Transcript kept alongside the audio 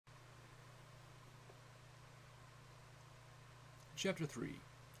Chapter 3.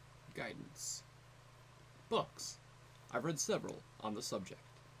 Guidance. Books. I've read several on the subject.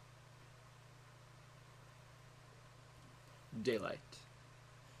 Daylight.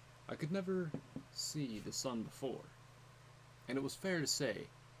 I could never see the sun before, and it was fair to say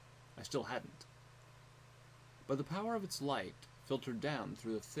I still hadn't. But the power of its light filtered down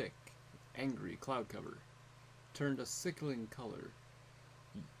through the thick, angry cloud cover, turned a sickling color,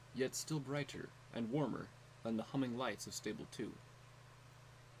 yet still brighter and warmer than the humming lights of Stable 2.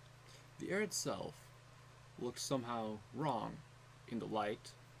 The air itself looked somehow wrong in the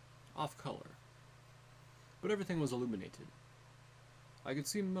light, off color, but everything was illuminated. I could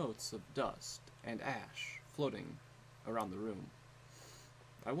see motes of dust and ash floating around the room.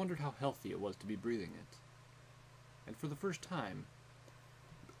 I wondered how healthy it was to be breathing it, and for the first time,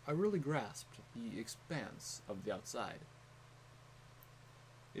 I really grasped the expanse of the outside.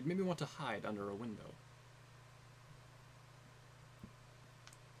 It made me want to hide under a window.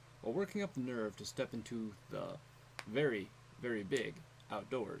 While working up the nerve to step into the very, very big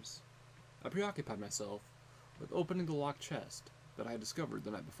outdoors, I preoccupied myself with opening the locked chest that I had discovered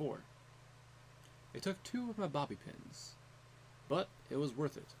the night before. It took 2 of my bobby pins, but it was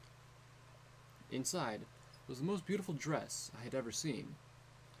worth it. Inside was the most beautiful dress I had ever seen.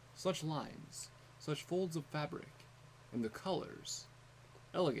 Such lines, such folds of fabric, and the colors,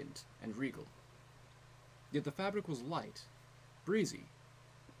 elegant and regal. Yet the fabric was light, breezy,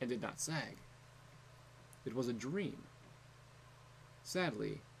 and did not sag. It was a dream.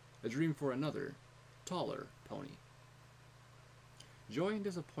 Sadly, a dream for another, taller pony. Joy and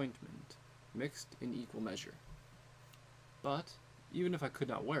disappointment mixed in equal measure. But, even if I could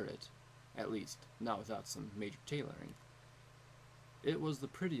not wear it, at least not without some major tailoring, it was the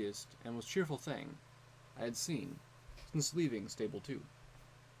prettiest and most cheerful thing I had seen since leaving Stable 2.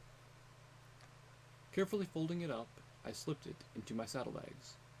 Carefully folding it up, I slipped it into my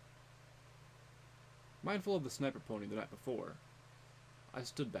saddlebags. Mindful of the sniper pony the night before, I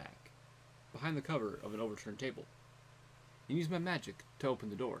stood back, behind the cover of an overturned table, and used my magic to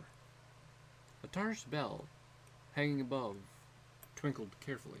open the door. A tarnished bell, hanging above, twinkled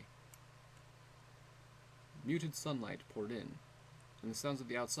carefully. Muted sunlight poured in, and the sounds of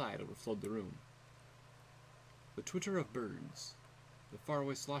the outside overflowed the room. The twitter of birds, the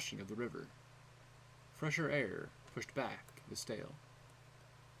faraway sloshing of the river, fresher air pushed back the stale.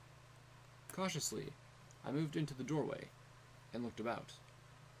 Cautiously, I moved into the doorway and looked about.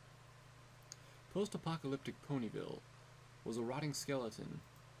 Post-apocalyptic Ponyville was a rotting skeleton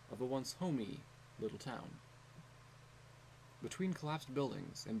of a once homey little town. Between collapsed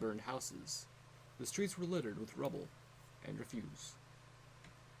buildings and burned houses, the streets were littered with rubble and refuse.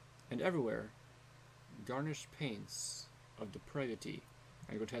 And everywhere, garnished paints of depravity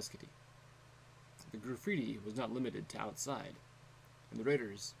and grotesquity. The graffiti was not limited to outside, and the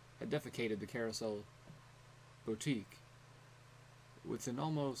raiders had defecated the carousel boutique with an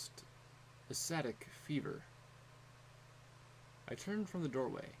almost ecstatic fever. I turned from the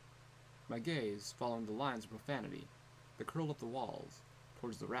doorway, my gaze following the lines of profanity that curled up the walls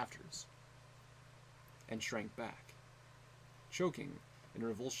towards the rafters, and shrank back, choking in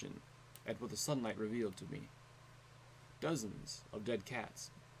revulsion at what the sunlight revealed to me. Dozens of dead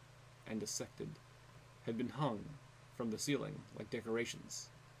cats and dissected had been hung from the ceiling like decorations.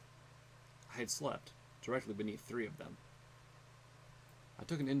 I had slept directly beneath 3 of them. I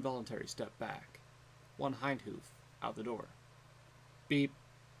took an involuntary step back, one hind hoof out the door. Beep.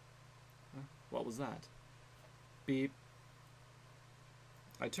 What was that? Beep.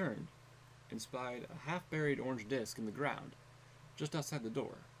 I turned and spied a half-buried orange disc in the ground just outside the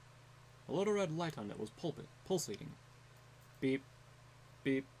door. A little red light on it was pulsating. Beep.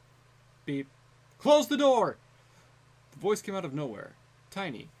 Beep. Beep. Close the door! The voice came out of nowhere,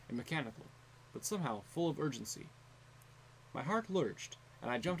 tiny and mechanical, but somehow full of urgency. My heart lurched,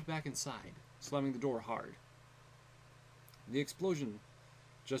 and I jumped back inside, slamming the door hard. The explosion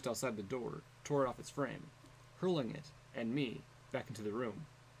just outside the door tore it off its frame, hurling it and me back into the room.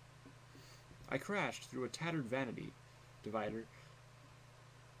 I crashed through a tattered vanity divider,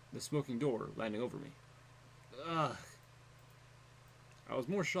 the smoking door landing over me. Ugh! I was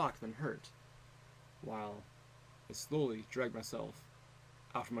more shocked than hurt, while I slowly dragged myself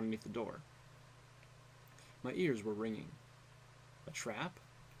out from underneath the door. My ears were ringing. A trap?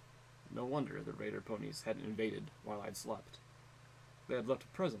 No wonder the raider ponies hadn't invaded while I'd slept. They had left a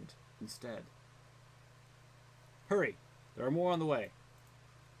present instead. Hurry! There are more on the way.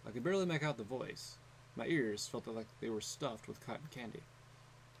 I could barely make out the voice. My ears felt like they were stuffed with cotton candy.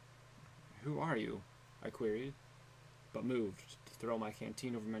 Who are you? I queried, but moved to throw my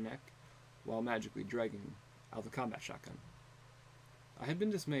canteen over my neck while magically dragging out the combat shotgun. I had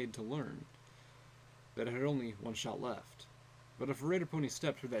been dismayed to learn that I had only one shot left, but if a raider pony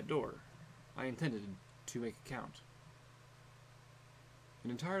stepped through that door, I intended to make it count.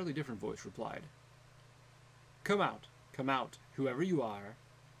 An entirely different voice replied, come out, whoever you are."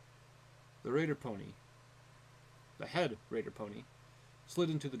 The head raider pony, slid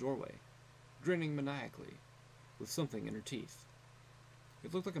into the doorway, grinning maniacally, with something in her teeth.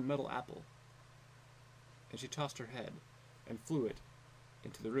 It looked like a metal apple, and she tossed her head and flew it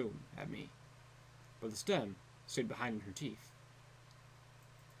into the room at me, but the stem stayed behind in her teeth.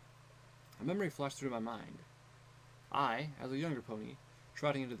 A memory flashed through my mind. I, as a younger pony,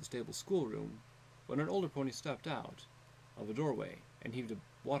 trotting into the stable schoolroom, when an older pony stepped out of a doorway and heaved a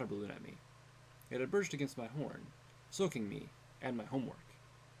water balloon at me. It had burst against my horn, soaking me and my homework.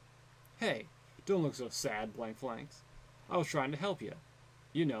 "Hey, don't look so sad, blank flanks. I was trying to help you.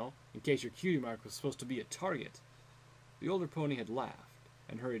 You know, in case your cutie mark was supposed to be a target." The older pony had laughed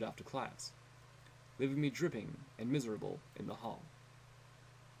and hurried off to class, leaving me dripping and miserable in the hall.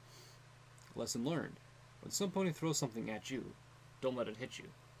 Lesson learned. When some pony throws something at you, don't let it hit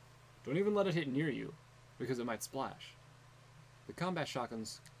you. Don't even let it hit near you, because it might splash. The combat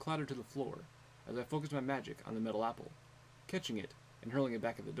shotguns clattered to the floor as I focused my magic on the metal apple, catching it and hurling it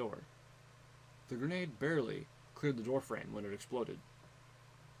back at the door. The grenade barely cleared the door frame when it exploded.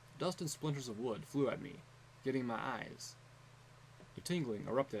 Dust and splinters of wood flew at me, getting my eyes. A tingling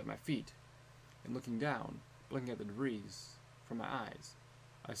erupted at my feet, and looking down, blinking at the debris from my eyes,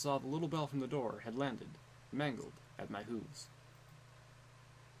 I saw the little bell from the door had landed, mangled, at my hooves.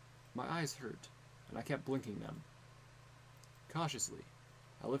 My eyes hurt, and I kept blinking them. Cautiously,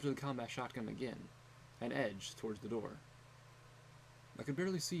 I lifted the combat shotgun again, and edged towards the door. I could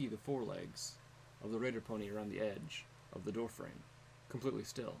barely see the forelegs of the raider pony around the edge of the doorframe, completely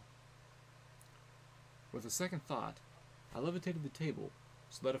still. With a second thought, I levitated the table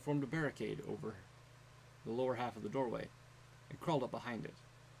so that it formed a barricade over the lower half of the doorway, and crawled up behind it.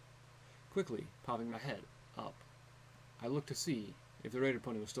 Quickly popping my head up, I looked to see if the raider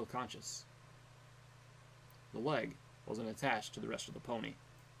pony was still conscious. The leg wasn't attached to the rest of the pony.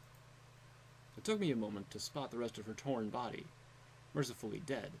 It took me a moment to spot the rest of her torn body, mercifully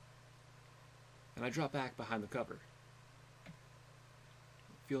dead, and I dropped back behind the cover,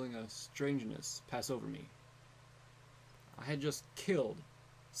 feeling a strangeness pass over me. I had just killed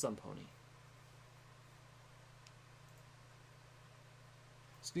some pony.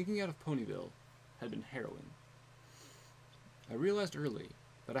 Sneaking out of Ponyville had been harrowing. I realized early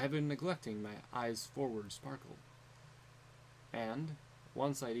that I had been neglecting my eyes forward sparkle, and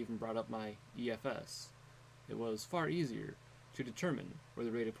once I'd even brought up my EFS, it was far easier to determine where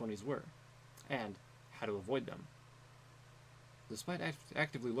the raider ponies were, and how to avoid them. Despite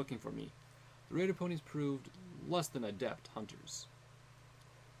actively looking for me, the raider ponies proved less than adept hunters.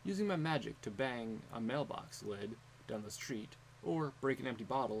 Using my magic to bang a mailbox lid down the street, or break an empty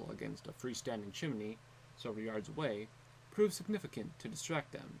bottle against a freestanding chimney several yards away, proved significant to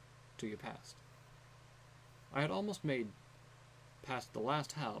distract them to get past. I had almost made past the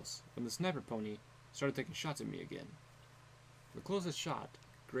last house when the sniper pony started taking shots at me again. The closest shot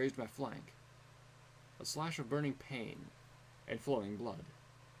grazed my flank, a slash of burning pain and flowing blood.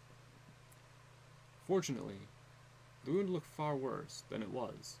 Fortunately, the wound looked far worse than it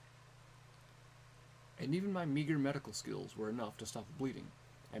was, and even my meager medical skills were enough to stop the bleeding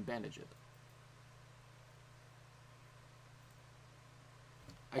and bandage it.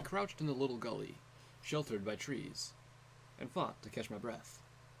 I crouched in the little gully, sheltered by trees, and fought to catch my breath.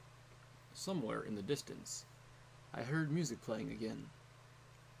 Somewhere in the distance, I heard music playing again.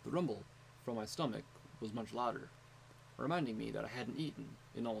 The rumble from my stomach was much louder, reminding me that I hadn't eaten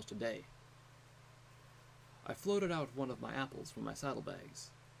in almost a day. I floated out one of my apples from my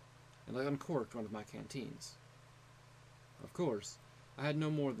saddlebags, and I uncorked one of my canteens. Of course, I had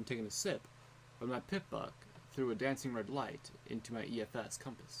no more than taken a sip when my pip-buck threw a dancing red light into my EFS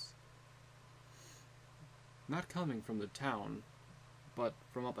compass. Not coming from the town, but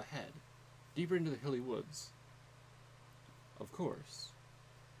from up ahead, deeper into the hilly woods. Of course,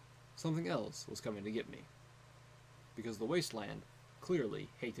 something else was coming to get me, because the wasteland clearly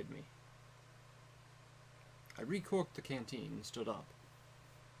hated me. I recorked the canteen and stood up,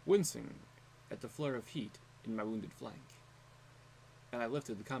 wincing at the flare of heat in my wounded flank, and I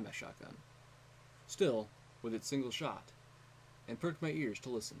lifted the combat shotgun, still with its single shot, and perked my ears to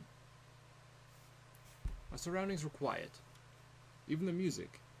listen. My surroundings were quiet. Even the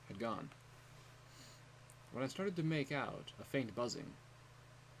music had gone. When I started to make out a faint buzzing,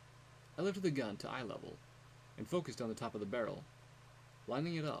 I lifted the gun to eye level and focused on the top of the barrel,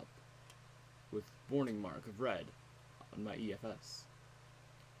 lining it up with warning mark of red on my EFS.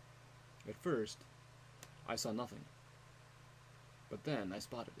 At first, I saw nothing. But then I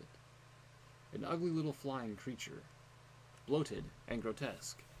spotted it. An ugly little flying creature, bloated and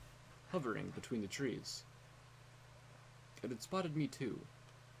grotesque, hovering between the trees. It had spotted me too.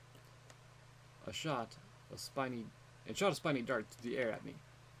 It shot a spiny dart through the air at me.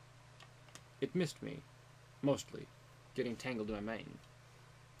 It missed me, mostly, getting tangled in my mane.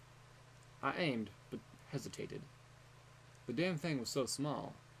 I aimed, but hesitated. The damn thing was so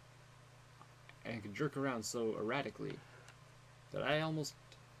small, and could jerk around so erratically, that I almost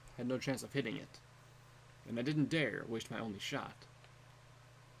had no chance of hitting it, and I didn't dare waste my only shot.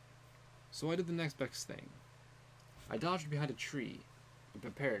 So I did the next best thing. I dodged behind a tree and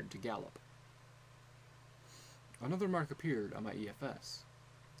prepared to gallop. Another mark appeared on my EFS,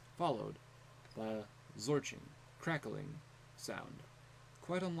 followed by a zorching, crackling sound,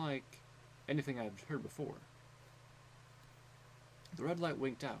 quite unlike anything I've heard before. The red light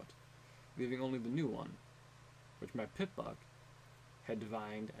winked out, leaving only the new one, which my pip-buck had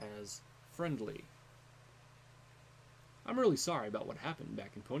divined as friendly. I'm really sorry about what happened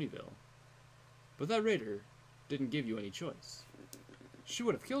back in Ponyville, but that raider didn't give you any choice. She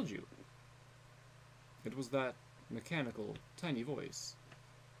would have killed you. It was that mechanical, tiny voice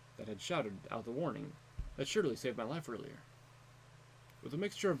that had shouted out the warning that surely saved my life earlier. With a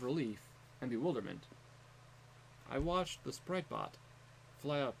mixture of relief and bewilderment, I watched the sprite bot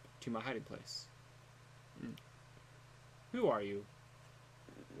fly up to my hiding place. Who are you?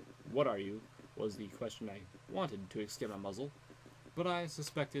 What are you? Was the question I wanted to escape my muzzle, but I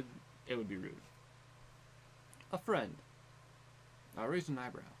suspected it would be rude. A friend. I raised an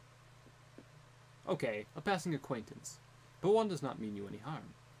eyebrow. Okay, a passing acquaintance, but one does not mean you any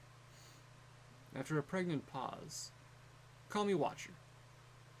harm. After a pregnant pause, call me Watcher.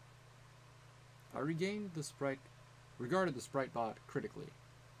 I regarded the sprite bot critically.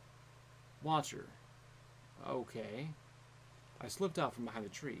 Watcher. Okay. I slipped out from behind the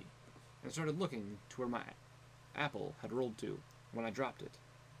tree and started looking to where my apple had rolled to when I dropped it.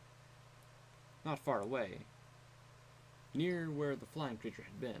 Not far away, near where the flying creature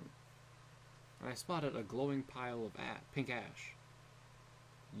had been, and I spotted a glowing pile of pink ash.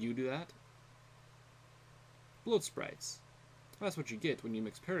 You do that? Bloat sprites. That's what you get when you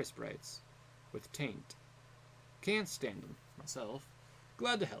mix parasprites with taint. Can't stand them, myself.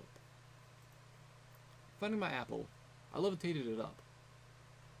 Glad to help. Finding my apple, I levitated it up.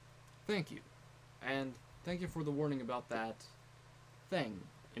 Thank you. And thank you for the warning about that thing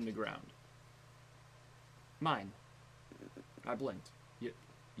in the ground. Mine. I blinked.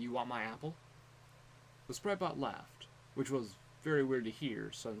 You want my apple? The spritebot laughed, which was very weird to hear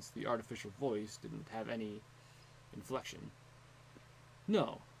since the artificial voice didn't have any inflection.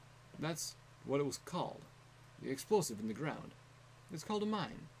 No, that's what it was called. The explosive in the ground. It's called a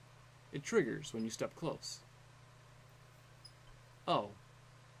mine. It triggers when you step close. Oh,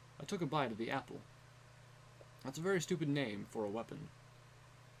 I took a bite of the apple. That's a very stupid name for a weapon.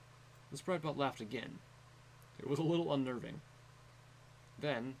 The spritebot laughed again. It was a little unnerving.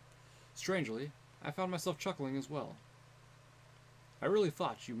 Then, strangely, I found myself chuckling as well. I really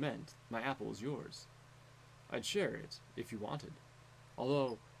thought you meant my apple was yours. I'd share it if you wanted,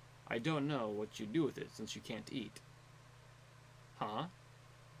 although I don't know what you'd do with it since you can't eat. Huh?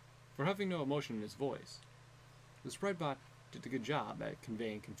 For having no emotion in his voice, the spritebot did a good job at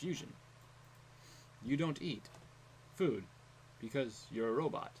conveying confusion. You don't eat food because you're a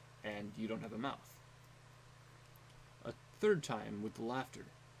robot and you don't have a mouth. A third time with the laughter,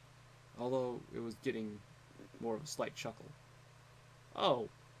 although it was getting more of a slight chuckle. Oh,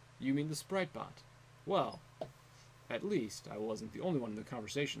 you mean the spritebot? Well, at least I wasn't the only one in the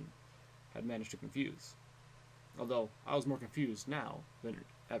conversation had managed to confuse. Although I was more confused now than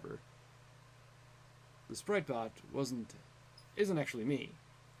ever. The spritebot isn't actually me.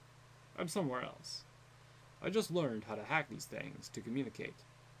 I'm somewhere else. I just learned how to hack these things to communicate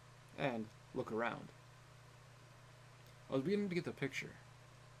and look around. I was beginning to get the picture.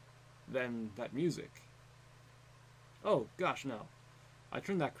 Then that music. Oh, gosh, no. I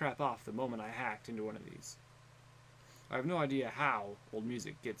turned that crap off the moment I hacked into one of these. I have no idea how old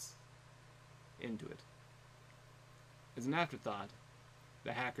music gets into it. As an afterthought,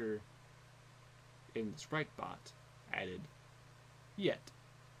 the hacker in the spritebot added, "Yet."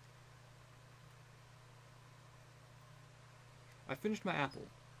 I finished my apple,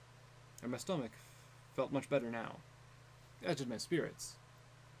 and my stomach felt much better now, as did my spirits,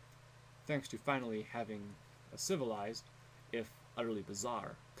 thanks to finally having a civilized, if utterly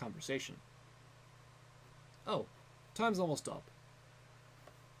bizarre, conversation. Oh, time's almost up.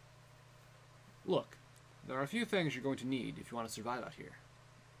 Look, there are a few things you're going to need if you want to survive out here.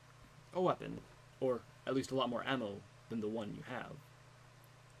 a weapon, or at least a lot more ammo than the one you have,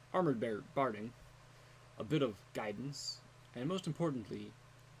 armored barding, a bit of guidance, and most importantly,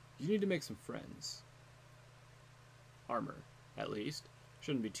 you need to make some friends. Armor, at least,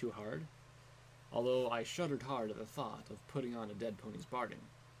 shouldn't be too hard, although I shuddered hard at the thought of putting on a dead pony's barding.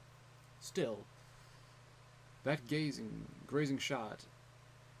 Still, that grazing shot,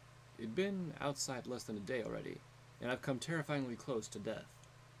 it'd been outside less than a day already, and I've come terrifyingly close to death.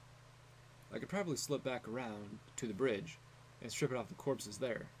 I could probably slip back around to the bridge and strip it off the corpses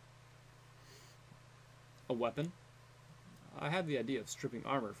there. A weapon? I had the idea of stripping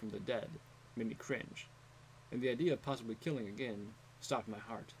armor from the dead made me cringe, and the idea of possibly killing again stopped my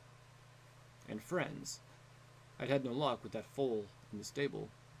heart. And friends. I'd had no luck with that foal in the stable.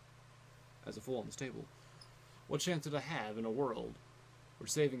 As a foal in the stable. What chance did I have in a world where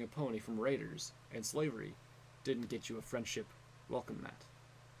saving a pony from raiders and slavery didn't get you a friendship welcome mat?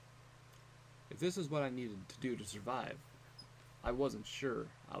 If this is what I needed to do to survive, I wasn't sure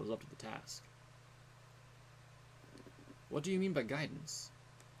I was up to the task. What do you mean by guidance?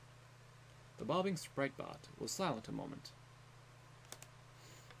 The bobbing sprite bot was silent a moment.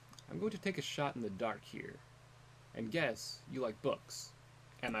 I'm going to take a shot in the dark here, and guess you like books.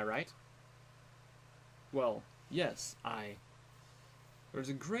 Am I right? Well, yes, There's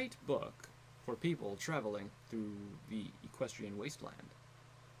a great book for people traveling through the Equestrian wasteland.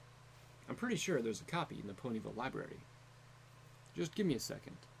 I'm pretty sure there's a copy in the Ponyville library. Just give me a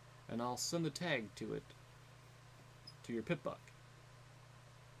second, and I'll send the tag to it to your Pip-Buck.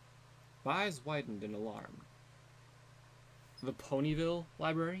 My eyes widened in alarm. The Ponyville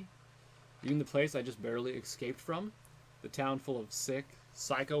library? You mean the place I just barely escaped from? The town full of sick,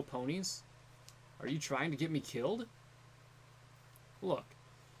 psycho ponies? Are you trying to get me killed? Look,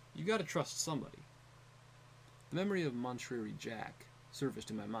 you gotta trust somebody. The memory of Monterey Jack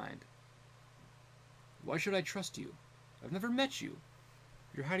surfaced in my mind. Why should I trust you? I've never met you.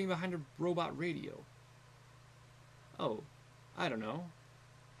 You're hiding behind a robot radio. Oh, I don't know.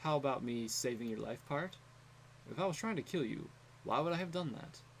 How about me saving your life part? If I was trying to kill you, why would I have done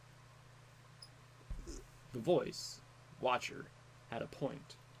that? The voice, Watcher, had a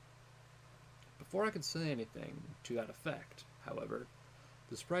point. Before I could say anything to that effect, however,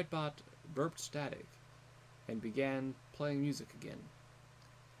 the sprite bot burped static and began playing music again.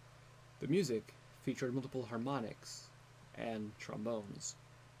 The music featured multiple harmonics and trombones.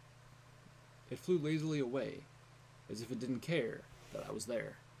 It flew lazily away, as if it didn't care that I was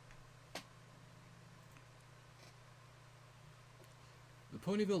there. The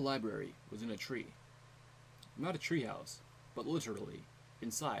Ponyville library was in a tree. Not a treehouse, but literally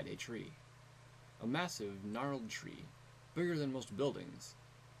inside a tree. A massive, gnarled tree, bigger than most buildings,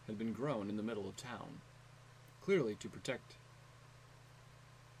 had been grown in the middle of town, clearly the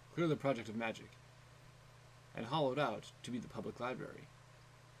project of magic, and hollowed out to be the public library.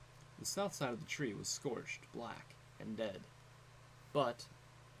 The south side of the tree was scorched, black, and dead, but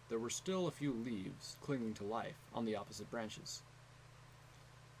there were still a few leaves clinging to life on the opposite branches.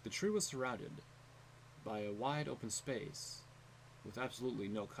 The tree was surrounded by a wide open space with absolutely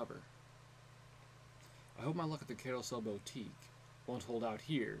no cover. I hope my luck at the Carousel Boutique won't hold out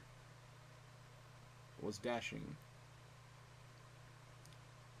here, was dashing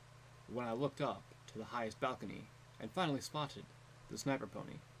when I looked up to the highest balcony and finally spotted the sniper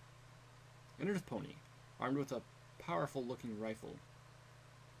pony. An earth pony, armed with a powerful-looking rifle.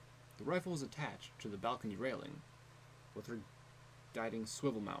 The rifle was attached to the balcony railing with her guiding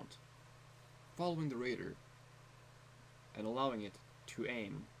swivel mount, following the raider and allowing it to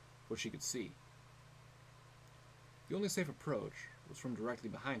aim where she could see. The only safe approach was from directly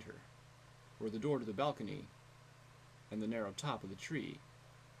behind her, where the door to the balcony and the narrow top of the tree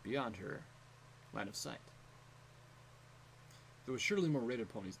beyond her line of sight. There was surely more raider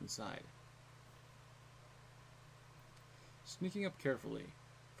ponies inside. Sneaking up carefully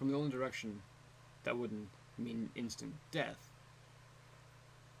from the only direction that wouldn't mean instant death,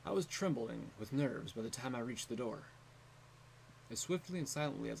 I was trembling with nerves by the time I reached the door. As swiftly and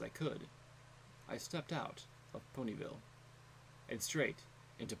silently as I could, I stepped out of Ponyville and straight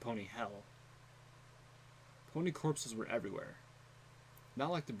into pony hell. Pony corpses were everywhere,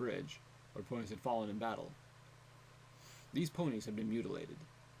 not like the bridge where ponies had fallen in battle. These ponies had been mutilated,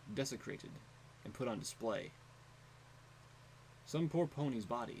 desecrated, and put on display. Some poor pony's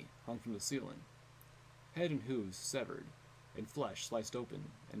body hung from the ceiling, head and hooves severed, and flesh sliced open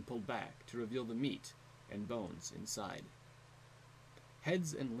and pulled back to reveal the meat and bones inside.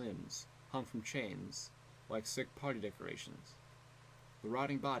 Heads and limbs hung from chains like sick party decorations. The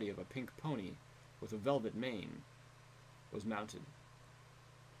rotting body of a pink pony with a velvet mane was mounted.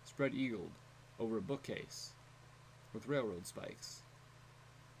 spread-eagled over a bookcase with railroad spikes.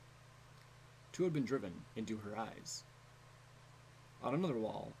 Two had been driven into her eyes. On another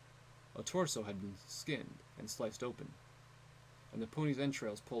wall, a torso had been skinned and sliced open, and the pony's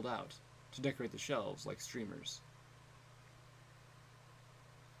entrails pulled out to decorate the shelves like streamers.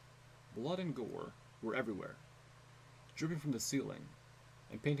 Blood and gore were everywhere, dripping from the ceiling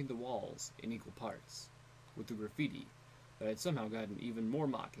and painting the walls in equal parts, with the graffiti that had somehow gotten even more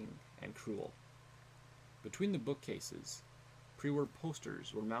mocking and cruel. Between the bookcases, pre-war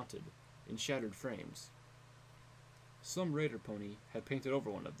posters were mounted in shattered frames. Some raider pony had painted over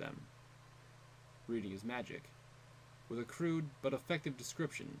one of them, reading his magic, with a crude but effective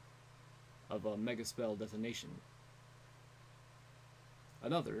description of a megaspell detonation.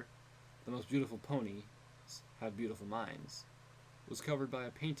 Another, the most beautiful ponies have beautiful minds, was covered by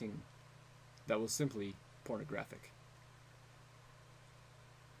a painting that was simply pornographic.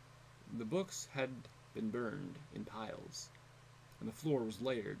 The books had been burned in piles, and the floor was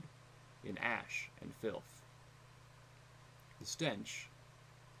layered in ash and filth. The stench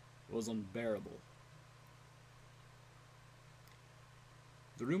was unbearable.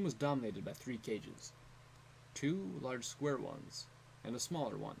 The room was dominated by 3 cages, 2 large square ones, and a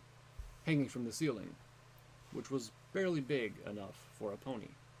smaller one, hanging from the ceiling, which was barely big enough for a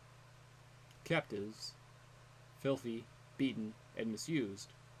pony. Captives, filthy, beaten, and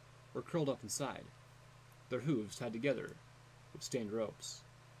misused, were curled up inside, their hooves tied together with stained ropes.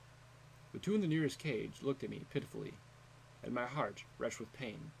 The 2 in the nearest cage looked at me pitifully, and my heart wrenched with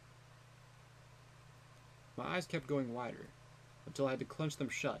pain. My eyes kept going wider, until I had to clench them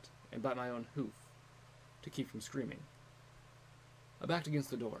shut and bite my own hoof to keep from screaming. I backed against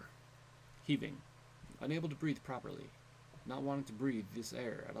the door, heaving, unable to breathe properly, not wanting to breathe this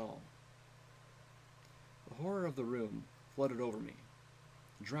air at all. The horror of the room flooded over me,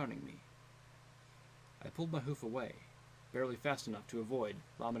 drowning me. I pulled my hoof away, barely fast enough to avoid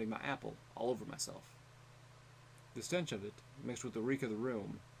vomiting my apple all over myself. The stench of it, mixed with the reek of the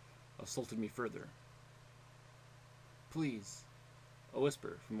room, assaulted me further. "Please," a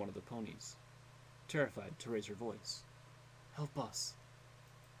whisper from one of the ponies, terrified to raise her voice. "Help us."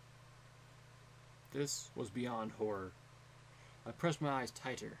 This was beyond horror. I pressed my eyes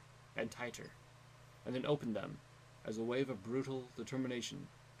tighter and tighter, and then opened them as a wave of brutal determination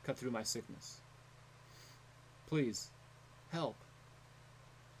cut through my sickness. "Please, help."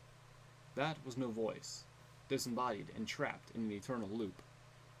 That was no voice, disembodied and trapped in an eternal loop,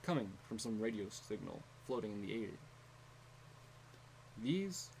 coming from some radio signal floating in the air.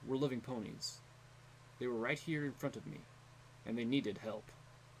 These were living ponies. They were right here in front of me, and they needed help.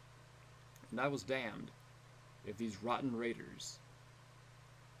 And I was damned if these rotten raiders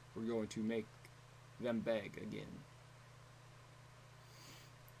were going to make them beg again.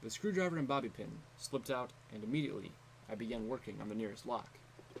 The screwdriver and bobby pin slipped out, and immediately I began working on the nearest lock.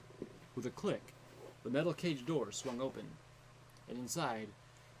 With a click, the metal cage door swung open, and inside,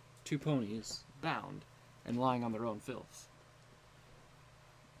 2 ponies, bound and lying on their own filth.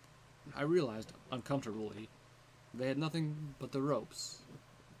 I realized, uncomfortably, they had nothing but the ropes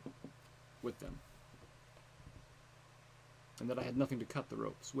with them, and that I had nothing to cut the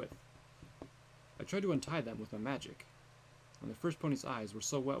ropes with. I tried to untie them with my magic, and the first pony's eyes were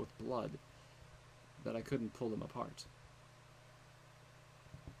so wet with blood that I couldn't pull them apart.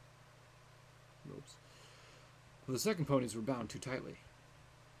 Ropes. But the second ponies were bound too tightly.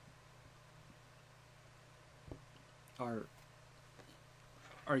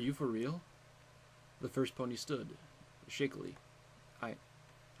 Are you for real?" The first pony stood, shakily.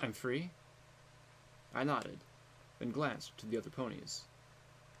 I'm free?" I nodded, then glanced to the other ponies.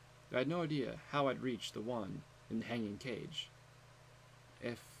 I had no idea how I'd reach the one in the hanging cage.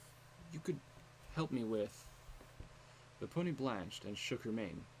 "If you could help me with..." The pony blanched and shook her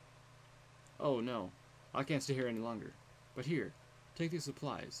mane. "Oh no, I can't stay here any longer. But here, take these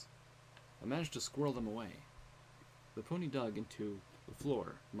supplies." I managed to squirrel them away. The pony dug into the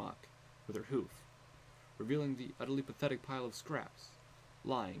floor muck with her hoof, revealing the utterly pathetic pile of scraps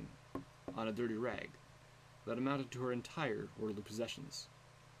lying on a dirty rag that amounted to her entire worldly possessions.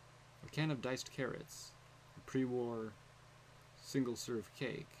 A can of diced carrots, a pre-war single-serve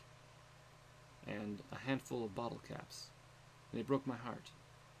cake, and a handful of bottle caps, and it broke my heart.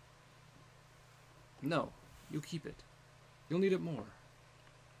 "No, you keep it. You'll need it more."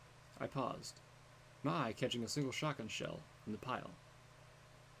 I paused, my eye catching a single shotgun shell in the pile.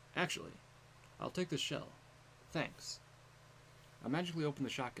 "Actually, I'll take this shell. Thanks." I magically opened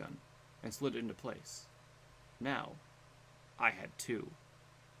the shotgun and slid it into place. Now, I had 2.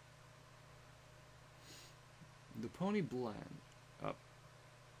 The pony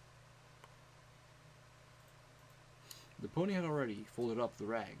The pony had already folded up the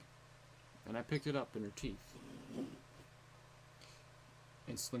rag, and I picked it up in her teeth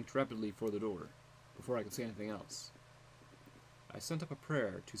and slinked rapidly for the door before I could say anything else. I sent up a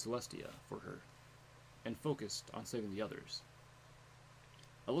prayer to Celestia for her and focused on saving the others.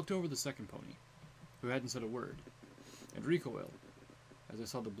 I looked over the second pony, who hadn't said a word, and recoiled as I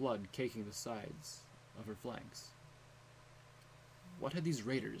saw the blood caking the sides of her flanks. What had these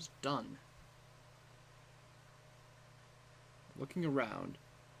raiders done? Looking around,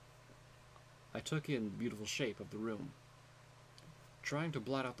 I took in the beautiful shape of the room, trying to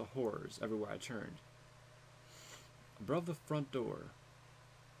blot out the horrors everywhere I turned. Above the front door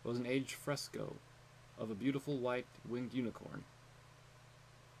was an aged fresco of a beautiful white winged unicorn.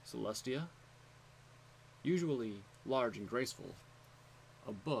 Celestia, usually large and graceful,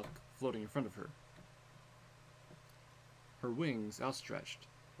 a book floating in front of her. Her wings outstretched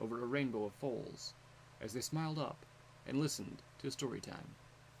over a rainbow of foals as they smiled up and listened to story time.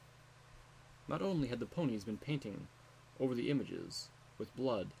 Not only had the ponies been painting over the images with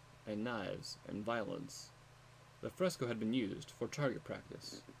blood and knives and violence, the fresco had been used for target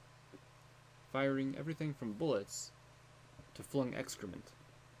practice, firing everything from bullets to flung excrement,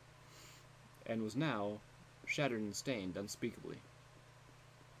 and was now shattered and stained unspeakably.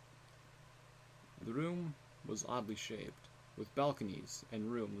 The room was oddly shaped, with balconies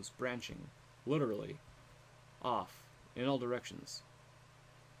and rooms branching, literally, off in all directions.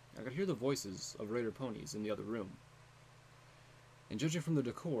 I could hear the voices of raider ponies in the other room, and judging from the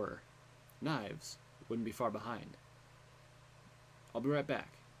decor, knives wouldn't be far behind. "I'll be right back,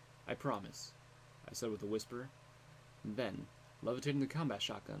 I promise," I said with a whisper, and then, levitating the combat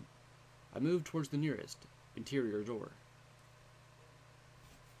shotgun, I moved towards the nearest interior door.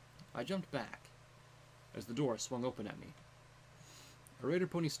 I jumped back as the door swung open at me. A raider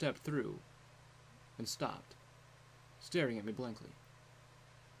pony stepped through and stopped, staring at me blankly.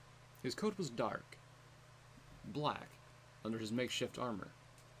 His coat was dark, black under his makeshift armor,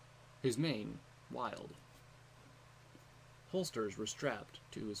 his mane wild. Holsters were strapped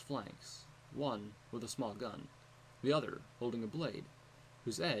to his flanks, one with a small gun, the other holding a blade,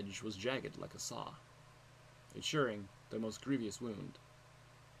 whose edge was jagged like a saw, ensuring their most grievous wound.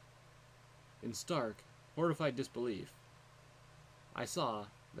 In stark, horrified disbelief, I saw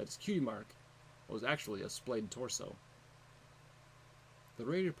that his cutie mark was actually a splayed torso. The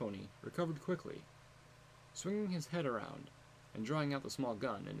raider pony recovered quickly, swinging his head around and drawing out the small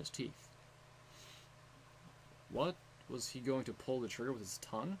gun in his teeth. What, was he going to pull the trigger with his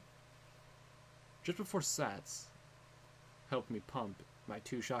tongue? Just before Sats helped me pump my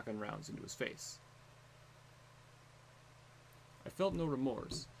 2 shotgun rounds into his face, I felt no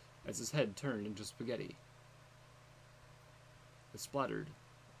remorse as his head turned into spaghetti. It splattered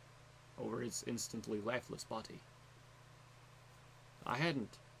over his instantly lifeless body. I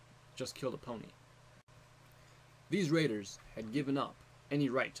hadn't just killed a pony. These raiders had given up any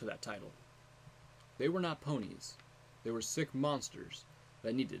right to that title. They were not ponies. They were sick monsters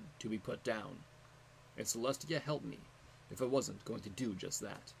that needed to be put down. And Celestia helped me if I wasn't going to do just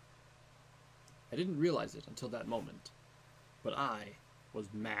that. I didn't realize it until that moment, but I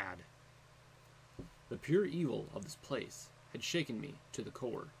was mad. The pure evil of this place had shaken me to the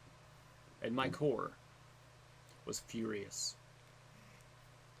core, and my core was furious.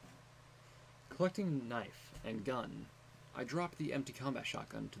 Collecting knife and gun, I dropped the empty combat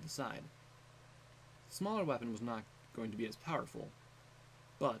shotgun to the side. The smaller weapon was not going to be as powerful,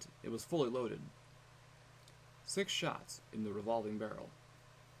 but it was fully loaded. 6 shots in the revolving barrel.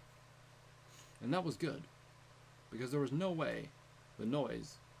 And that was good, because there was no way the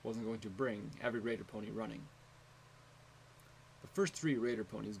noise wasn't going to bring every raider pony running. The first 3 raider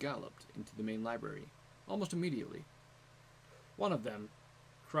ponies galloped into the main library almost immediately, one of them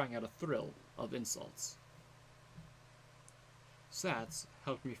crying out a thrill of insults. Sats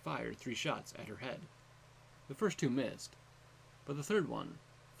helped me fire 3 shots at her head. The first 2 missed, but the third one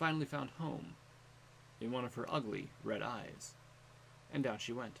finally found home in one of her ugly red eyes, and down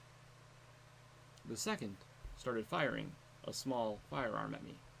she went. The second started firing a small firearm at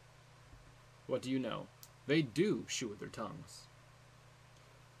me. What do you know? They do shoot with their tongues.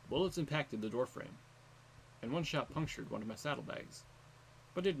 Bullets impacted the doorframe, and one shot punctured one of my saddlebags,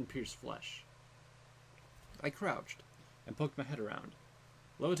 but didn't pierce flesh. I crouched and poked my head around,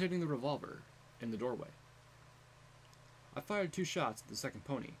 levitating the revolver in the doorway. I fired 2 shots at the second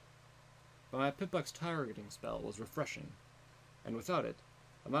pony, but my pitbuck's targeting spell was refreshing, and without it,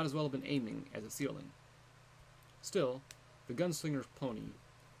 I might as well have been aiming at the ceiling. Still, the gunslinger's pony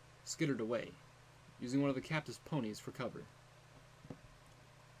skittered away, using one of the captive's ponies for cover.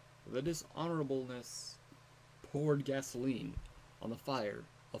 The dishonorableness poured gasoline on the fire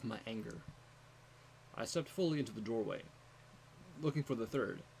of my anger. I stepped fully into the doorway, looking for the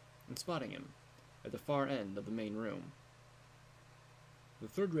third, and spotting him at the far end of the main room. The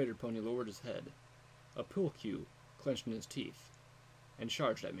third raider pony lowered his head, a pool cue clenched in his teeth, and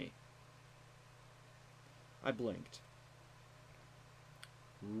charged at me. I blinked.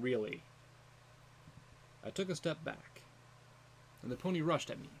 Really? I took a step back, and the pony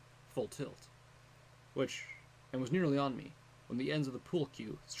rushed at me, full tilt, and was nearly on me when the ends of the pool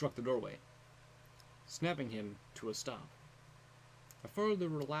cue struck the doorway, snapping him to a stop. I fired the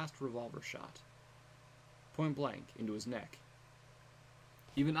last revolver shot, point blank into his neck.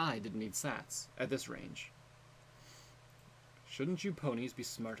 Even I didn't need sats at this range. Shouldn't you ponies be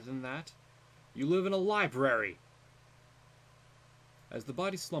smarter than that? You live in a library! As the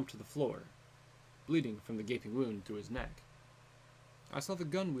body slumped to the floor, bleeding from the gaping wound through his neck, I saw the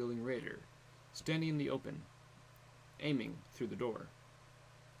gun-wielding raider standing in the open, aiming through the door.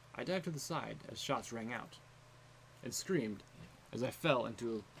 I dived to the side as shots rang out, and screamed as I felt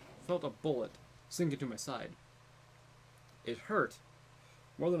a bullet sink into my side. It hurt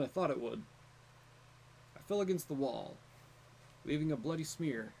more than I thought it would. I fell against the wall, leaving a bloody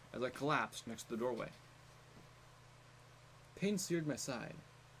smear as I collapsed next to the doorway. Pain seared my side,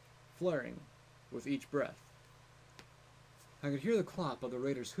 flaring with each breath. I could hear the clop of the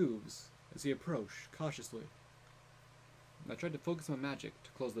raider's hooves as he approached cautiously. I tried to focus my magic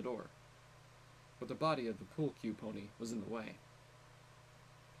to close the door, but the body of the pool cue pony was in the way.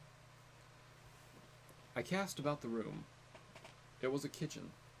 I cast about the room. It was a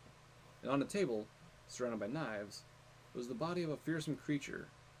kitchen, and on a table, surrounded by knives, was the body of a fearsome creature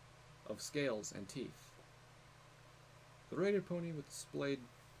of scales and teeth. The raider pony with the splayed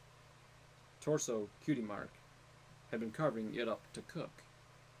torso cutie mark had been carving it up to cook.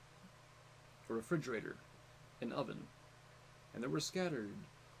 A refrigerator, an oven, and there were scattered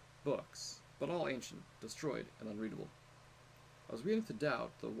books, but all ancient, destroyed, and unreadable. I was beginning to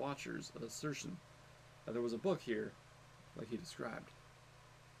doubt the watcher's assertion that there was a book here like he described.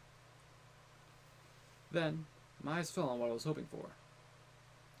 Then, my eyes fell on what I was hoping for.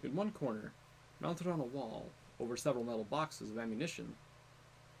 In one corner, mounted on a wall over several metal boxes of ammunition,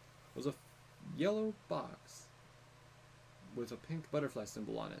 was a yellow box with a pink butterfly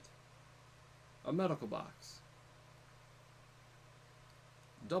symbol on it. A medical box.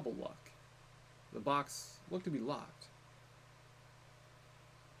 Double luck. The box looked to be locked.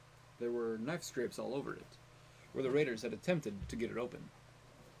 There were knife scrapes all over it, where the raiders had attempted to get it open.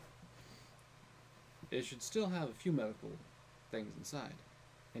 It should still have a few medical things inside,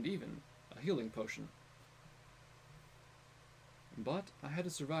 and even a healing potion. But I had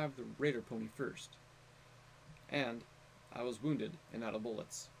to survive the raider pony first, and I was wounded and out of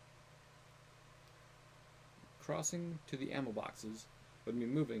bullets. Crossing to the ammo boxes would be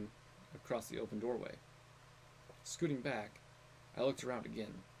moving across the open doorway. Scooting back, I looked around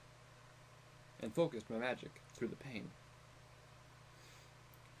again, and focused my magic through the pain.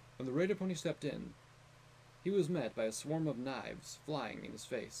 When the raider pony stepped in, he was met by a swarm of knives flying in his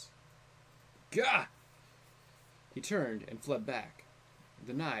face. Gah! He turned and fled back.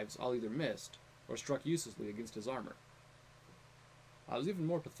 The knives all either missed or struck uselessly against his armor. I was even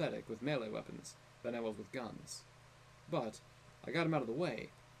more pathetic with melee weapons than I was with guns, but I got him out of the way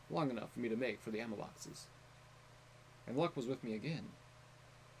long enough for me to make for the ammo boxes. And luck was with me again.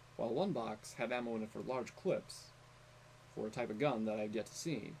 While one box had ammo in it for large clips, for a type of gun that I had yet to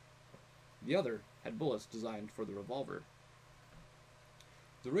see, the other had bullets designed for the revolver.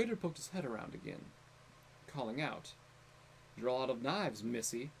 The raider poked his head around again, calling out, "You're all out of knives,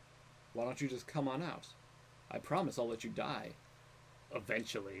 missy. Why don't you just come on out? I promise I'll let you die.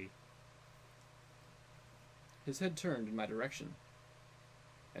 Eventually." His head turned in my direction,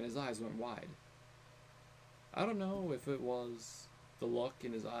 and his eyes went wide. I don't know if it was the look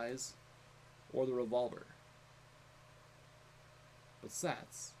in his eyes or the revolver, but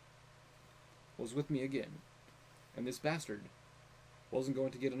Sats was with me again, and this bastard wasn't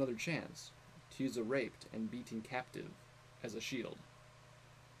going to get another chance to use a raped and beaten captive as a shield.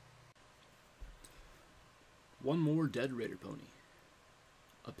 One more dead raider pony.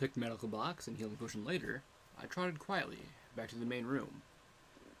 A picked medical box and healing potion later, I trotted quietly back to the main room,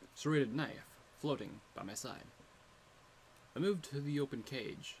 serrated knife floating by my side. I moved to the open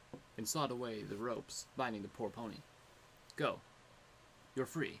cage and sawed away the ropes binding the poor pony. Go. You're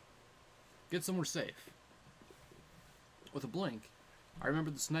free. Get somewhere safe. With a blink, I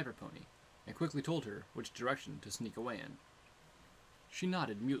remembered the sniper pony and quickly told her which direction to sneak away in. She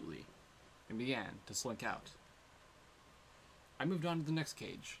nodded mutely and began to slink out. I moved on to the next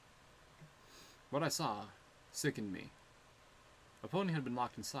cage. What I saw sickened me. A pony had been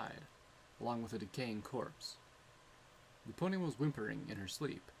locked inside, along with a decaying corpse. The pony was whimpering in her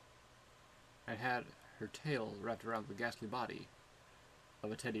sleep, and had her tail wrapped around the ghastly body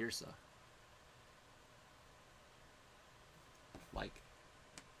of a Teddy Ursa.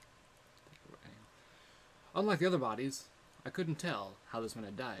 Unlike the other bodies, I couldn't tell how this one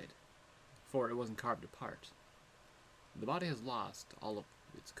had died, for it wasn't carved apart. The body has lost all of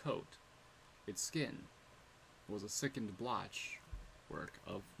its coat. Its skin was a sickened blotch work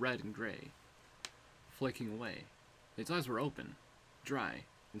of red and gray, flaking away. Its eyes were open, dry,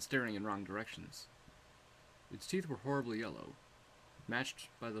 and staring in wrong directions. Its teeth were horribly yellow, matched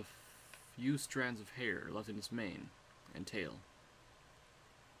by the few strands of hair left in its mane and tail.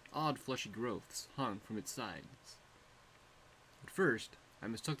 Odd fleshy growths hung from its sides. At first, I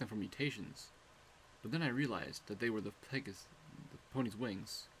mistook them for mutations, but then I realized that they were the pony's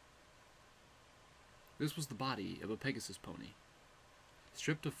wings. This was the body of a Pegasus pony,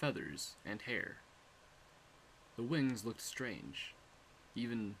 stripped of feathers and hair. The wings looked strange,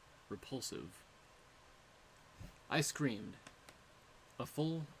 even repulsive. I screamed, a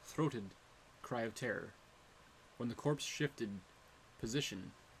full-throated cry of terror, when the corpse shifted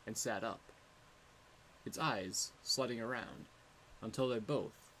position and sat up, its eyes sliding around until they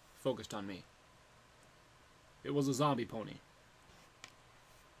both focused on me. It was a zombie pony.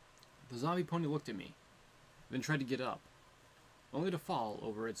 The zombie pony looked at me, then tried to get up, only to fall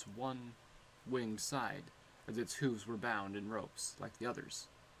over its one-winged side as its hooves were bound in ropes like the others.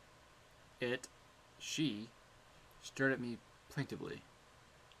 She, stared at me plaintively.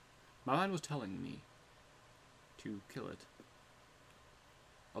 My mind was telling me to kill it.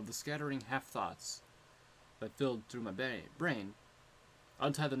 Of the scattering half-thoughts that filled through my brain,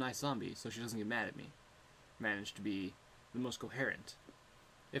 untie the nice zombie so she doesn't get mad at me, managed to be the most coherent,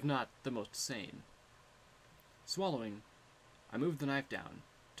 if not the most sane. Swallowing, I moved the knife down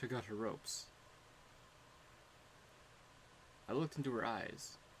to cut her ropes. I looked into her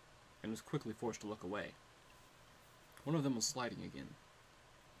eyes, and was quickly forced to look away. One of them was sliding again.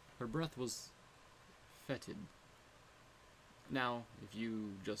 Her breath was fetid. Now, if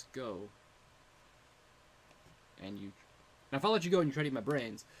you just go, and you... Now, if I let you go and you try to eat my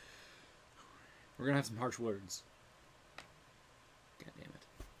brains, we're gonna have some harsh words. God damn it.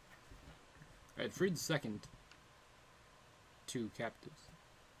 I had freed the second two captives.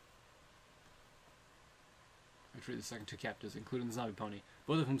 Including the zombie pony,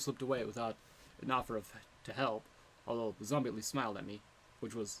 both of whom slipped away without an offer to help, although the zombie at least smiled at me,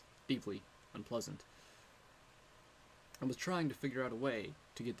 which was deeply unpleasant. I was trying to figure out a way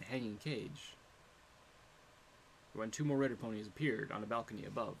to get the hanging cage when two more raider ponies appeared on a balcony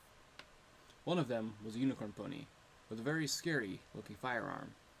above. One of them was a unicorn pony with a very scary-looking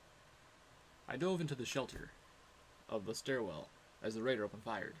firearm. I dove into the shelter of the stairwell as the raider opened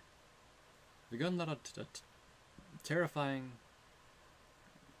fire. The gun let out a terrifying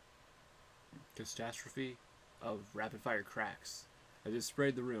catastrophe of rapid-fire cracks as it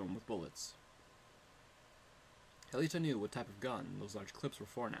sprayed the room with bullets. At least I knew what type of gun those large clips were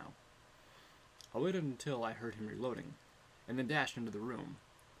for now. I waited until I heard him reloading, and then dashed into the room,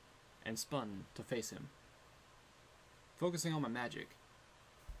 and spun to face him. Focusing on my magic,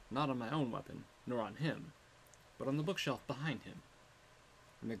 not on my own weapon, nor on him, but on the bookshelf behind him.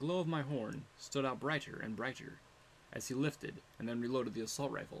 And the glow of my horn stood out brighter and brighter, as he lifted and then reloaded the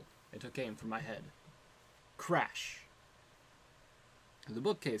assault rifle and took aim for my head. Crash! The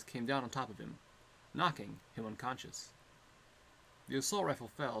bookcase came down on top of him, knocking him unconscious. The assault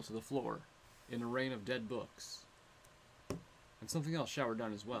rifle fell to the floor in a rain of dead books, and something else showered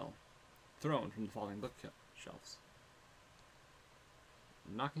down as well, thrown from the falling bookshelves.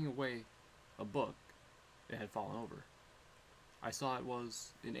 Knocking away a book it had fallen over. I saw it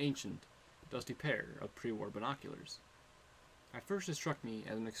was an ancient, dusty pair of pre-war binoculars. At first it struck me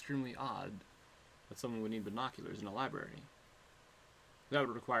as an extremely odd that someone would need binoculars in a library. That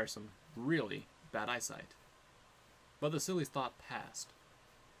would require some really bad eyesight. But the silly thought passed.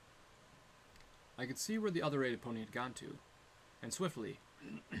 I could see where the other rated pony had gone to, and swiftly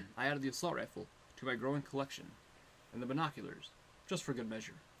I added the assault rifle to my growing collection, and the binoculars, just for good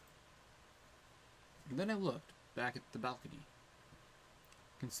measure. And then I looked back at the balcony,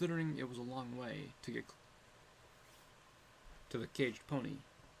 considering it was a long way to get to the caged pony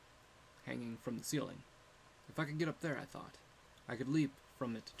hanging from the ceiling. If I could get up there, I thought, I could leap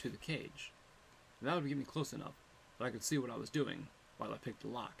from it to the cage, and that would get me close enough that I could see what I was doing while I picked the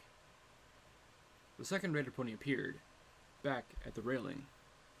lock. The second raider pony appeared, back at the railing,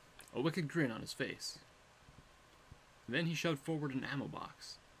 a wicked grin on his face. Then he shoved forward an ammo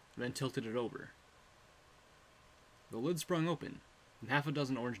box, and then tilted it over. The lid sprung open, and half a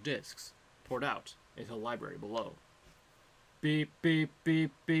dozen orange discs poured out into the library below. Beep, beep,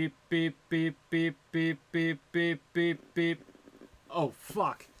 beep, beep, beep, beep, beep, beep, beep, beep, beep, beep. Oh,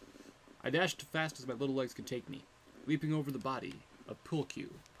 fuck! I dashed as fast as my little legs could take me, leaping over the body of Pulq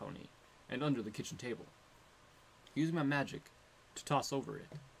pony and under the kitchen table, using my magic to toss over it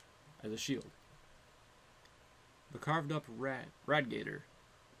as a shield. The carved-up radgator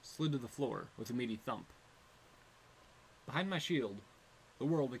slid to the floor with a meaty thump. Behind my shield, the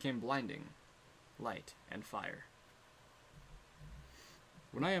world became blinding, light and fire.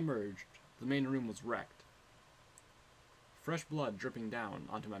 When I emerged, the main room was wrecked, fresh blood dripping down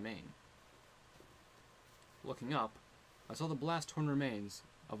onto my mane. Looking up, I saw the blast-torn remains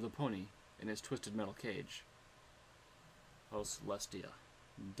of the pony in its twisted metal cage. Oh, Celestia,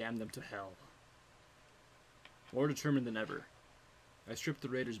 damn them to hell. More determined than ever, I stripped the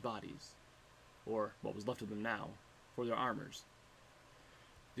raiders' bodies, or what was left of them now, for their armors.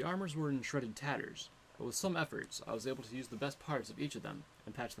 The armors were in shredded tatters, but with some efforts I was able to use the best parts of each of them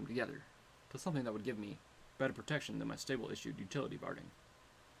and patch them together to something that would give me better protection than my stable-issued utility barding.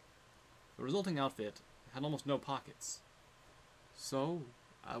 The resulting outfit had almost no pockets, so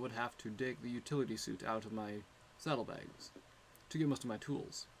I would have to dig the utility suit out of my saddlebags to get most of my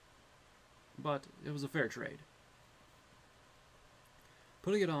tools. But it was a fair trade.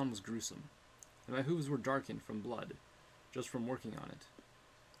 Putting it on was gruesome, and my hooves were darkened from blood just from working on it.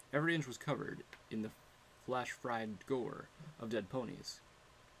 Every inch was covered in the flash-fried gore of dead ponies.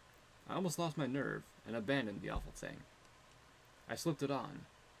 I almost lost my nerve and abandoned the awful thing. I slipped it on,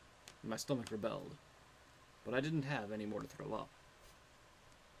 and my stomach rebelled, but I didn't have any more to throw up.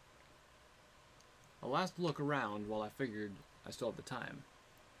 A last look around while I figured I still had the time.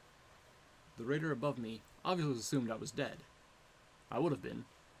 The raider above me obviously assumed I was dead. I would have been,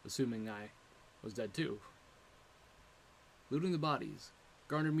 assuming I was dead too. Looting the bodies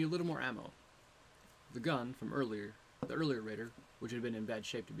garnered me a little more ammo. The gun from the earlier raider, which had been in bad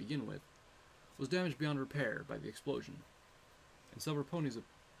shape to begin with, was damaged beyond repair by the explosion, and several ponies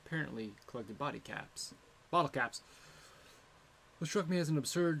apparently collected bottle caps, which struck me as an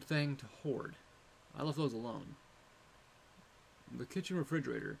absurd thing to hoard. I left those alone. The kitchen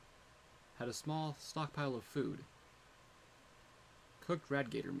refrigerator had a small stockpile of food: cooked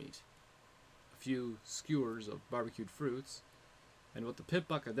radgator meat, a few skewers of barbecued fruits, and what the pit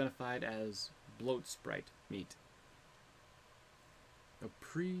buck identified as bloat sprite meat. A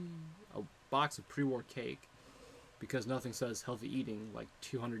box of pre-war cake, because nothing says healthy eating like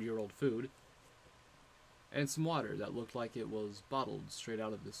 200-year-old food, and some water that looked like it was bottled straight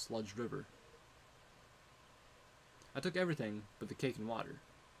out of the sludged river. I took everything but the cake and water.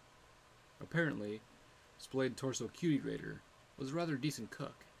 Apparently, Splayed Torso Cutie Raider was a rather decent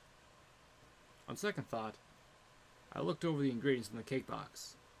cook. On second thought, I looked over the ingredients in the cake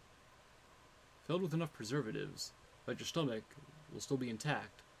box. Filled with enough preservatives that your stomach will still be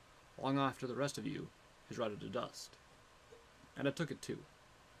intact long after the rest of you has rotted to dust. And I took it too.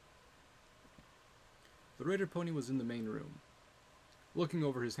 The raider pony was in the main room, looking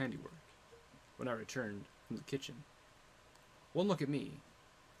over his handiwork, when I returned from the kitchen. One look at me,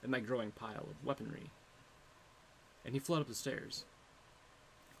 and my growing pile of weaponry, and he fled up the stairs.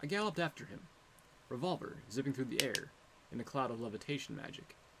 I galloped after him, revolver zipping through the air in a cloud of levitation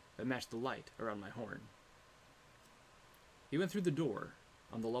magic that matched the light around my horn. He went through the door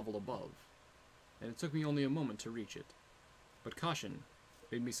on the level above, and it took me only a moment to reach it, but caution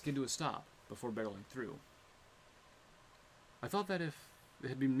made me skid to a stop before barreling through. I thought that if it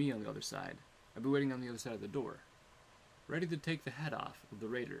had been me on the other side, I'd be waiting on the other side of the door, ready to take the head off of the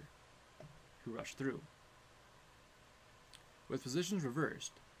raider who rushed through. With positions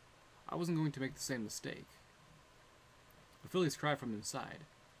reversed, I wasn't going to make the same mistake. A filly's cry from inside,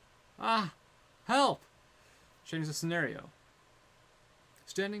 "Ah! Help!" changed the scenario.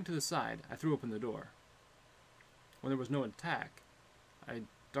 Standing to the side, I threw open the door. When there was no attack, I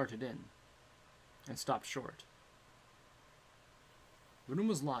darted in and stopped short. The room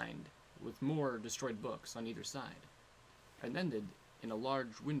was lined with more destroyed books on either side, and ended in a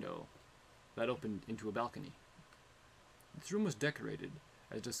large window that opened into a balcony. This room was decorated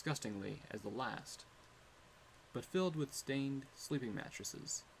as disgustingly as the last, but filled with stained sleeping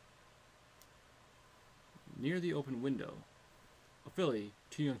mattresses. Near the open window, a filly,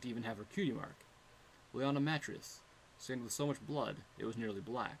 too young to even have her cutie mark, lay on a mattress stained with so much blood it was nearly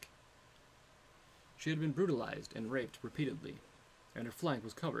black. She had been brutalized and raped repeatedly, and her flank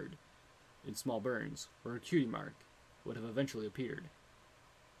was covered in small burns where her cutie mark would have eventually appeared.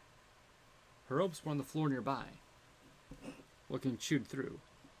 Her ropes were on the floor nearby, looking chewed through,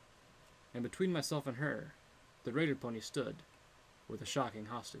 and between myself and her, the raider pony stood, with a shocking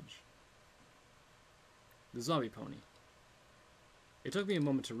hostage. The zombie pony. It took me a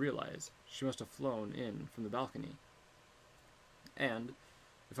moment to realize she must have flown in from the balcony. And,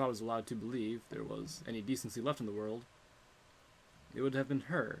 if I was allowed to believe there was any decency left in the world, it would have been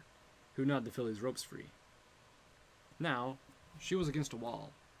her who gnawed the filly's ropes free. Now, she was against a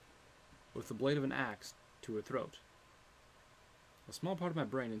wall, with the blade of an axe to her throat. A small part of my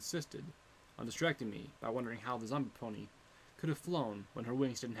brain insisted on distracting me by wondering how the zombie pony could have flown when her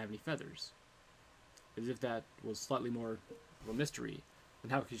wings didn't have any feathers, as if that was slightly more of a mystery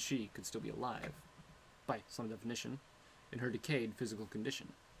than how she could still be alive, by some definition, in her decayed physical condition.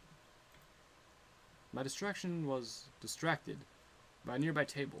 My distraction was distracted by a nearby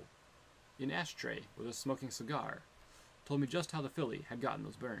table. An ashtray with a smoking cigar told me just how the filly had gotten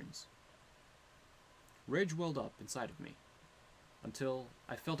those burns. Rage welled up inside of me, until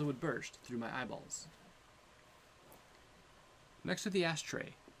I felt it would burst through my eyeballs. Next to the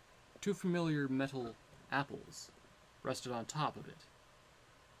ashtray, 2 familiar metal apples rested on top of it,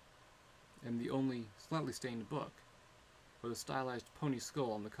 and the only slightly stained book with a stylized pony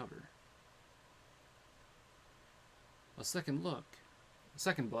skull on the cover. A second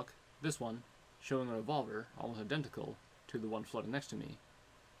book, this one, showing a revolver almost identical to the one floating next to me,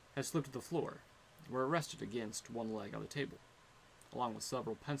 had slipped to the floor, where it rested against one leg on the table, along with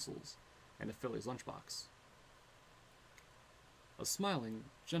several pencils and a filly's lunchbox. A smiling,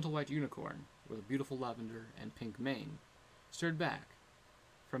 gentle white unicorn with a beautiful lavender and pink mane stared back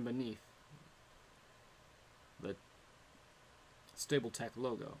from beneath the Stable-Tech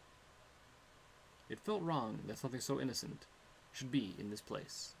logo. It felt wrong that something so innocent should be in this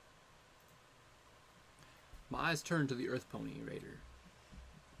place. My eyes turned to the Earth Pony Raider,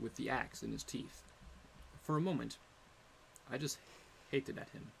 with the axe in his teeth. For a moment, I just hated at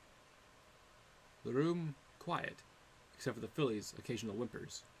him. The room quiet, except for the filly's occasional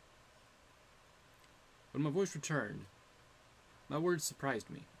whimpers. When my voice returned, my words surprised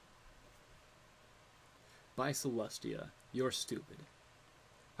me. By Celestia, you're stupid.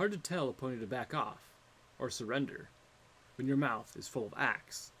 Hard to tell a pony to back off, or surrender, when your mouth is full of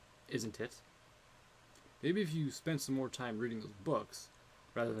axe, isn't it? Maybe if you spent some more time reading those books,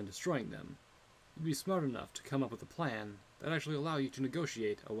 rather than destroying them, you'd be smart enough to come up with a plan that actually allow you to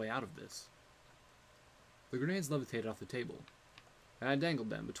negotiate a way out of this. The grenades levitated off the table, and I dangled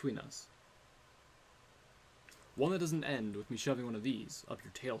them between us. One that doesn't end with me shoving one of these up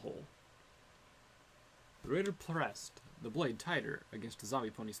your tail hole. The raider pressed the blade tighter against the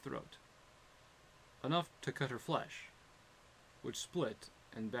zombie pony's throat, enough to cut her flesh, which split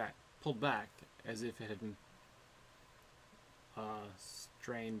and pulled back as if it had been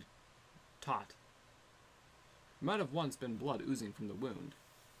strained taut. It might have once been blood oozing from the wound.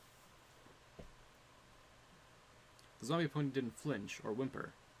 The zombie pony didn't flinch or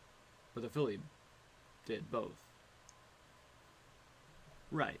whimper, but the filly did both.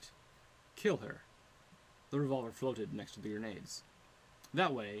 Right. Kill her. The revolver floated next to the grenades.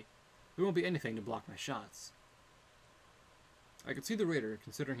 That way, there won't be anything to block my shots. I could see the raider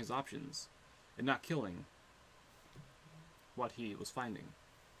considering his options, and not killing what he was finding.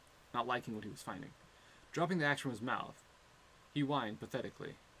 Not liking what he was finding. Dropping the axe from his mouth, he whined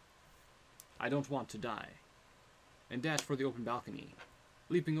pathetically, "I don't want to die," and dashed for the open balcony,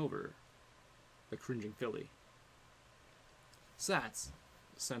 leaping over the cringing filly. Sats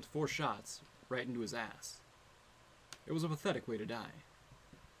sent 4 shots right into his ass. It was a pathetic way to die.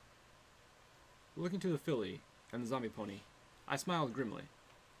 Looking to the filly and the zombie pony, I smiled grimly.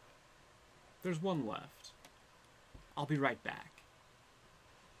 There's one left. I'll be right back.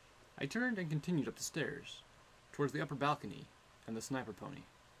 I turned and continued up the stairs, towards the upper balcony and the sniper pony.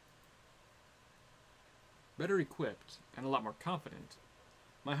 Better equipped and a lot more confident,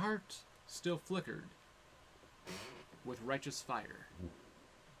 my heart still flickered with righteous fire.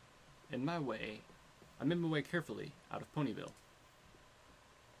 I made my way carefully out of Ponyville.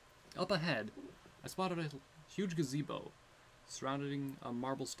 Up ahead, I spotted a huge gazebo surrounding a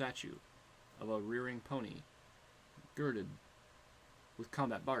marble statue of a rearing pony, girded with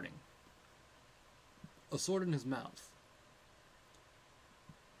combat barding, a sword in his mouth.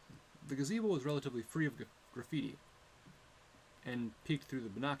 The gazebo was relatively free of graffiti, and peeked through the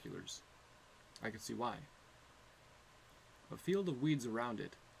binoculars. I could see why. A field of weeds around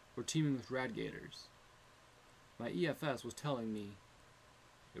it were teeming with radgators. My EFS was telling me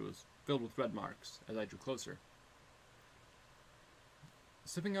it was filled with red marks as I drew closer.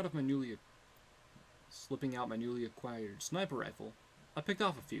 Slipping out my newly acquired sniper rifle, I picked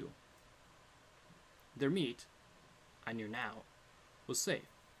off a few. Their meat, I knew now, was safe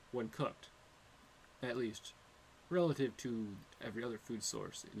when cooked. At least, relative to every other food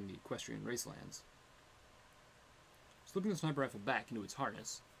source in the Equestrian racelands. Slipping the sniper rifle back into its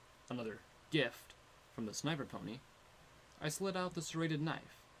harness, another gift from the sniper pony, I slid out the serrated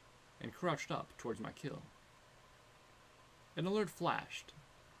knife and crouched up towards my kill. An alert flashed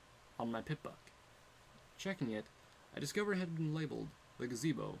on my pip buck. Checking it, I discovered it had been labeled the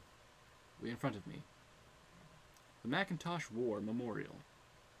gazebo in front of me. The Macintosh War Memorial.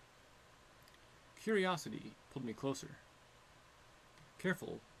 Curiosity pulled me closer.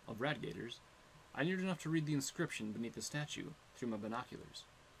 Careful of radgators, I neared enough to read the inscription beneath the statue through my binoculars.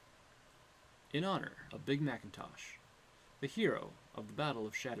 In honor of Big Macintosh, the hero of the Battle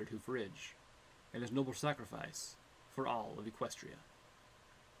of Shattered Hoof Ridge, and his noble sacrifice for all of Equestria.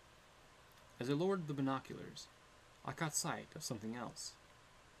 As I lowered the binoculars, I caught sight of something else.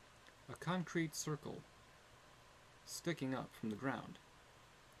 A concrete circle sticking up from the ground,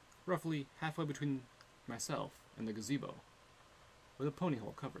 roughly halfway between myself and the gazebo, with a pony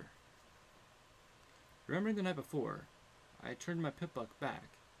hole cover. Remembering the night before, I turned my pip buck back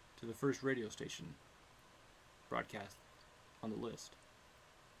to the first radio station broadcast on the list.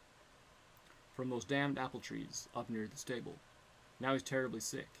 From those damned apple trees up near the stable. Now he's terribly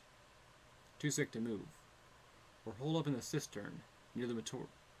sick. Too sick to move. We're holed up in the cistern near the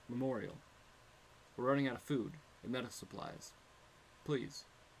memorial. We're running out of food and medical supplies. Please,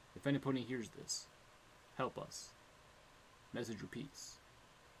 if any pony hears this, help us. Message repeats.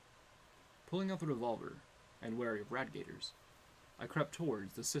 Pulling out the revolver and wary of radgators, I crept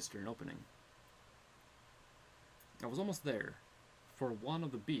towards the cistern opening. I was almost there, for one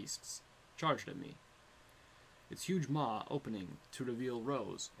of the beasts charged at me, its huge maw opening to reveal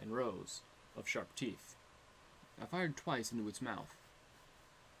rows and rows of sharp teeth. I fired twice into its mouth.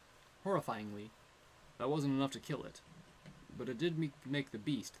 Horrifyingly, that wasn't enough to kill it, but it did make the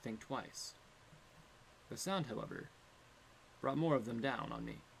beast think twice. The sound, however, brought more of them down on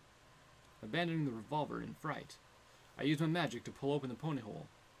me. Abandoning the revolver in fright, I used my magic to pull open the pony hole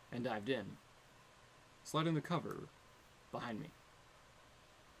and dived in, sliding the cover behind me.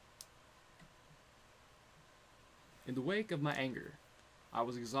 In the wake of my anger, I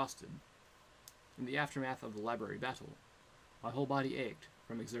was exhausted. In the aftermath of the library battle, my whole body ached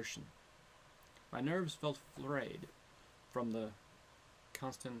from exertion. My nerves felt frayed from the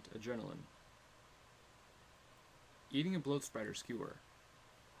constant adrenaline. Eating a bloat spider skewer,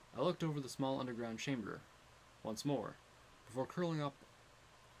 I looked over the small underground chamber once more before curling up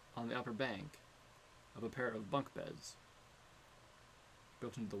on the upper bank of a pair of bunk beds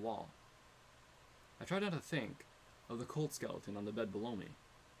built into the wall. I tried not to think of the cold skeleton on the bed below me.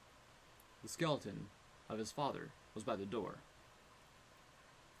 The skeleton of his father was by the door.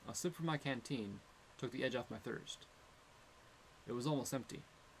 A sip from my canteen took the edge off my thirst. It was almost empty.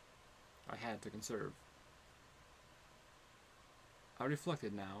 I had to conserve. I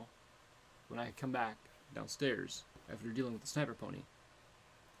reflected now, when I had come back downstairs after dealing with the sniper pony.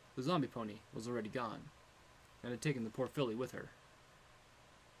 The zombie pony was already gone, and had taken the poor filly with her.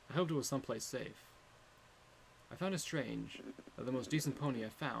 I hoped it was someplace safe. I found it strange that the most decent pony I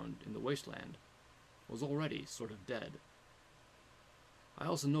found in the wasteland was already sort of dead. I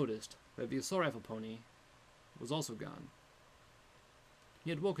also noticed that the assault rifle pony was also gone. He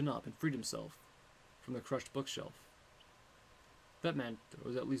had woken up and freed himself from the crushed bookshelf. That meant there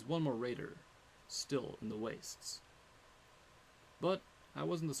was at least one more raider still in the wastes. But I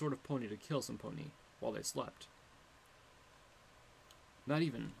wasn't the sort of pony to kill some pony while they slept. Not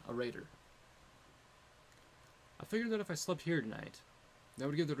even a raider. I figured that if I slept here tonight, that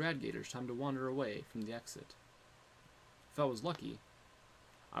would give the radgators time to wander away from the exit. If I was lucky,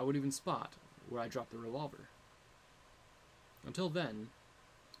 I would even spot where I dropped the revolver. Until then,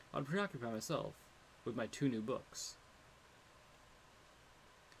 I'd preoccupy myself with my 2 new books.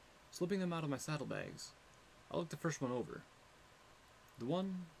 Slipping them out of my saddlebags, I looked the first one over. The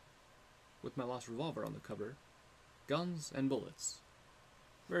one with my lost revolver on the cover, guns and bullets.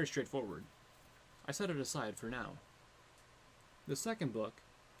 Very straightforward. I set it aside for now. The second book,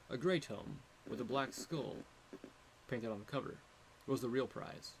 a grey tome with a black skull painted on the cover, was the real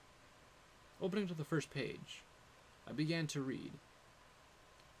prize. Opening to the first page, I began to read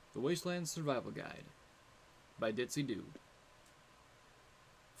The Wasteland Survival Guide by Ditsy Doo.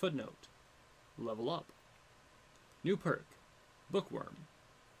 Footnote: Level up. New perk: Bookworm.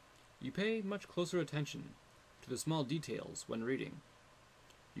 You pay much closer attention to the small details when reading.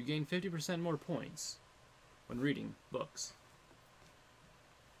 You gain 50% more points when reading books.